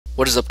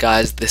What is up,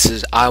 guys? This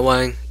is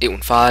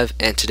iWang815,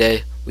 and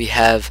today we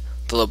have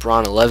the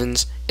LeBron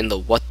 11s in the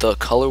What The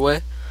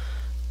colorway.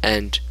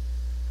 And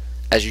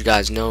as you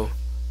guys know,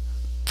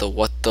 the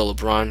What The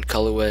LeBron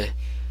colorway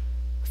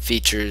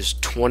features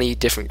 20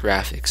 different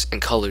graphics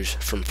and colors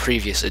from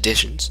previous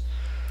editions,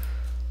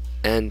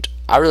 and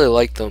I really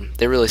like them.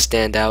 They really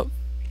stand out.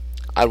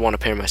 I'd want a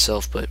pair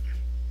myself, but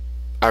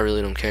I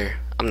really don't care.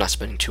 I'm not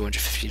spending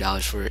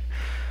 $250 for it.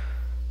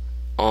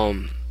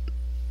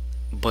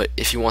 But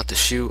if you want the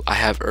shoe, I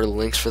have early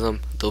links for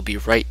them. They'll be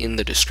right in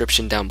the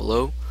description down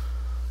below.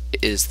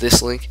 It is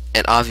this link,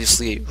 and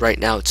obviously right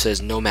now it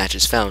says no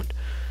matches found.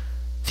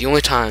 The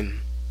only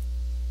time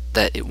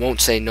that it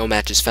won't say no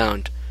matches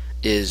found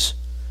is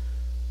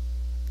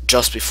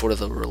just before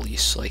the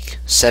release, like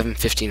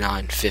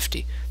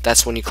 7:59:50.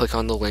 That's when you click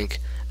on the link,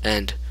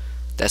 and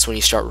that's when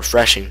you start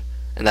refreshing,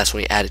 and that's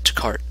when you add it to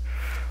cart.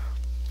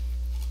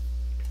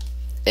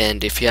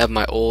 And if you have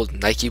my old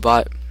Nike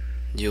bot,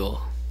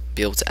 you'll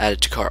be able to add it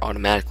to cart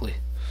automatically.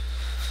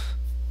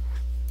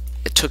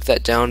 It took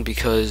that down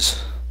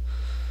because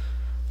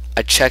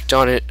I checked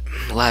on it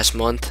last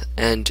month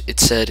and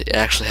it said it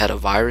actually had a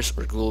virus,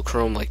 or Google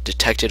Chrome like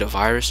detected a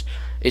virus.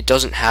 It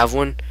doesn't have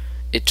one,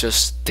 it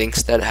just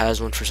thinks that it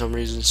has one for some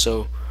reason.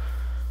 So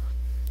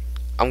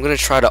I'm gonna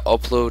try to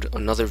upload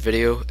another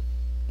video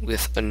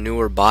with a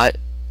newer bot,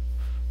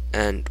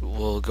 and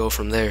we'll go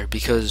from there,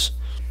 because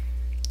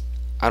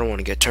I don't want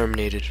to get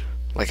terminated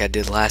like I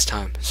did last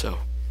time. So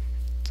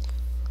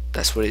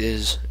that's what it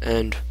is.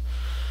 And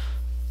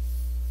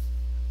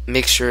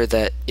make sure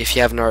that if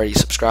you haven't already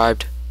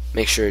subscribed,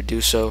 make sure to do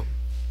so,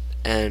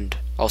 and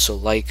also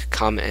like,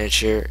 comment, and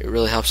share. It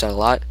really helps out a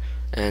lot,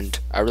 and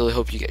I really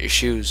hope you get your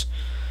shoes.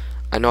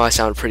 I know I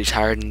sound pretty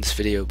tired in this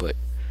video, but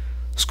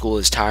school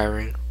is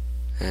tiring,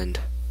 and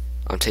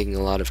I'm taking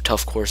a lot of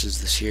tough courses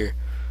this year.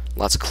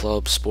 Lots of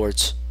clubs,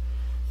 sports,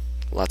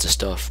 lots of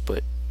stuff,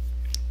 but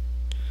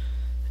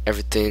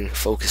everything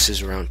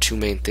focuses around two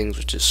main things,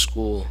 which is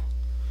school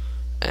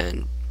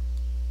and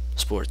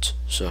sports.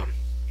 So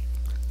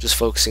just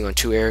focusing on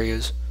two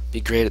areas,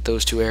 be great at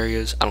those two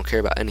areas. I don't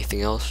care about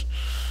anything else,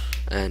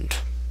 and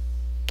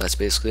that's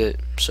basically it.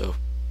 So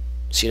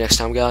see you next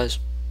time, guys.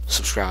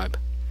 Subscribe.